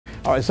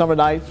All right, summer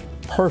nights,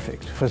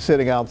 perfect for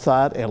sitting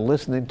outside and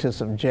listening to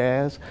some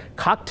jazz.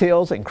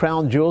 Cocktails and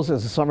Crown Jewels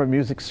is a summer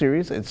music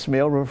series at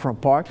Smale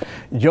Riverfront Park.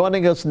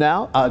 Joining us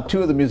now,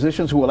 two of the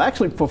musicians who will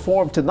actually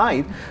perform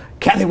tonight,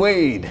 Kathy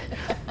Wade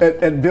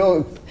and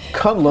Bill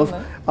Cunliffe.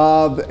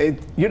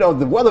 You know,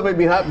 the weather may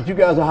be hot, but you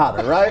guys are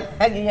hotter, right?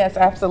 Yes,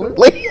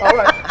 absolutely. All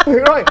right,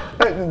 right.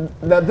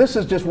 Now, this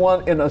is just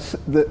one in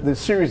the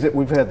series that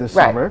we've had this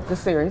summer. The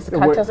series, the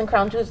Cocktails and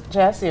Crown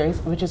Jazz Series,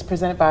 which is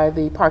presented by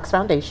the Parks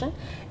Foundation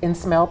in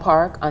Smale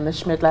Park on the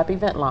Schmidlap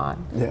event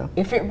lawn. Yeah.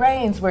 If it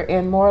rains, we're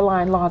in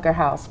Moorline Lager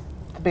House,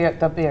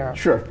 the beer.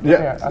 Sure,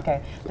 yeah.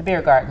 Okay, the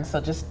beer garden, so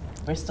just,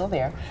 we're still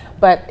there.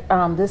 But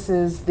this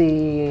is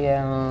the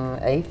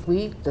eighth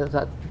week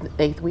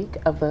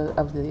of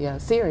the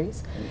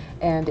series,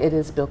 and it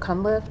is Bill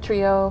Cunliffe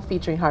Trio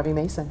featuring Harvey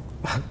Mason.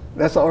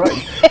 That's all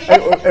right.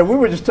 and we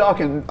were just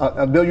talking,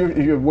 Bill,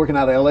 you're working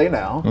out of LA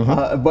now,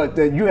 but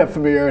you have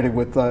familiarity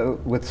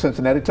with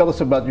Cincinnati. Tell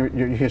us about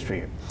your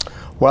history.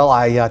 Well,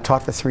 I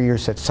taught for 3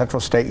 years at Central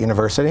State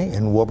University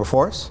in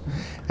Wilberforce,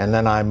 and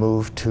then I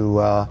moved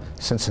to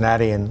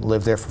Cincinnati and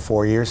lived there for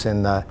 4 years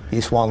in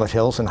East Walnut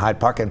Hills and Hyde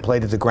Park, and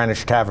played at the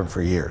Greenwich Tavern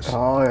for years.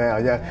 Oh,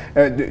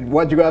 yeah.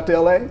 Why'd you go out to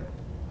LA?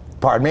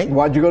 Pardon me?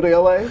 Why'd you go to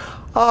LA?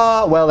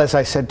 Well, as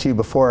I said to you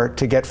before,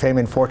 to get fame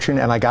and fortune,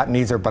 and I got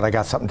neither, but I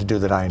got something to do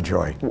that I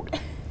enjoy.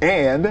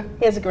 And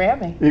he has a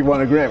Grammy. He won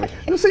a Grammy.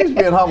 He seems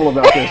being humble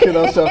about this, you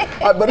know. So,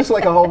 but it's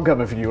like a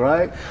homecoming for you,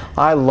 right?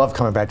 I love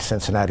coming back to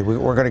Cincinnati.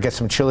 We're going to get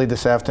some chili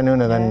this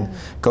afternoon, and then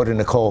go to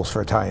Nicole's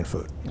for Italian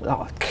food.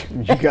 Oh,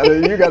 you got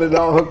it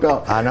all hooked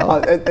up. I know.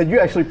 And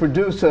you actually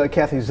produced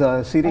Kathy's CD,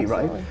 Absolutely.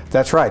 Right?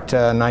 That's right.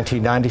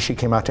 1990, she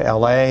came out to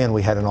L.A., and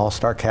we had an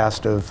all-star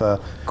cast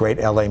of great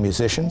L.A.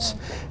 musicians.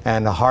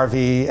 And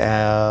Harvey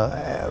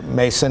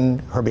Mason,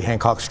 Herbie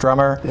Hancock's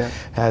drummer,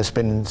 has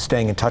been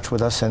staying in touch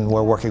with us, and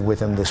we're working with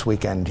him this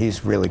weekend.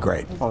 He's really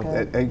great. Oh,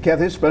 and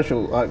Kathy, it's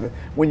special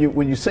when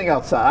you sing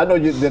outside. I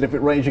know that if it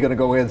rains, you're going to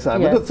go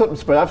inside, but it's something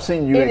special. I've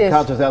seen you at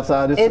concerts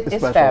outside. It's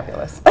special.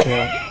 Fabulous.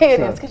 Yeah.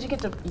 It is, because you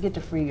get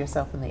to free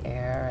yourself in the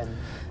air and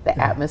the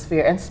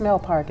atmosphere. And Smale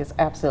Park is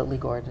absolutely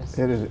gorgeous.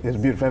 It is. It's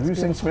beautiful. Have you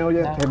seen Smale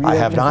yet? I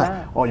have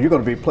not. Oh, you're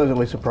going to be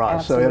pleasantly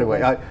surprised. Absolutely.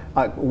 So anyway,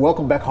 I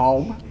welcome back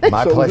home.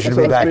 My pleasure to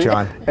be back,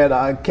 John.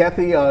 And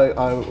Kathy,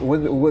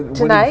 when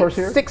tonight, you first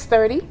here?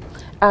 6:30.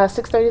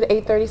 6:30 to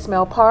 8:30,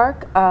 Smale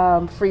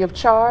Park, free of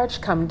charge.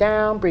 Come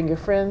down, bring your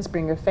friends,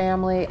 bring your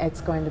family. It's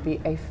going to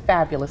be a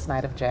fabulous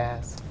night of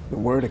jazz. The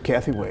word of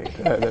Kathy Wade.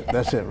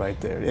 That's it right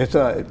there. It's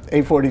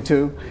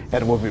 8:42,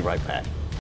 and we'll be right back.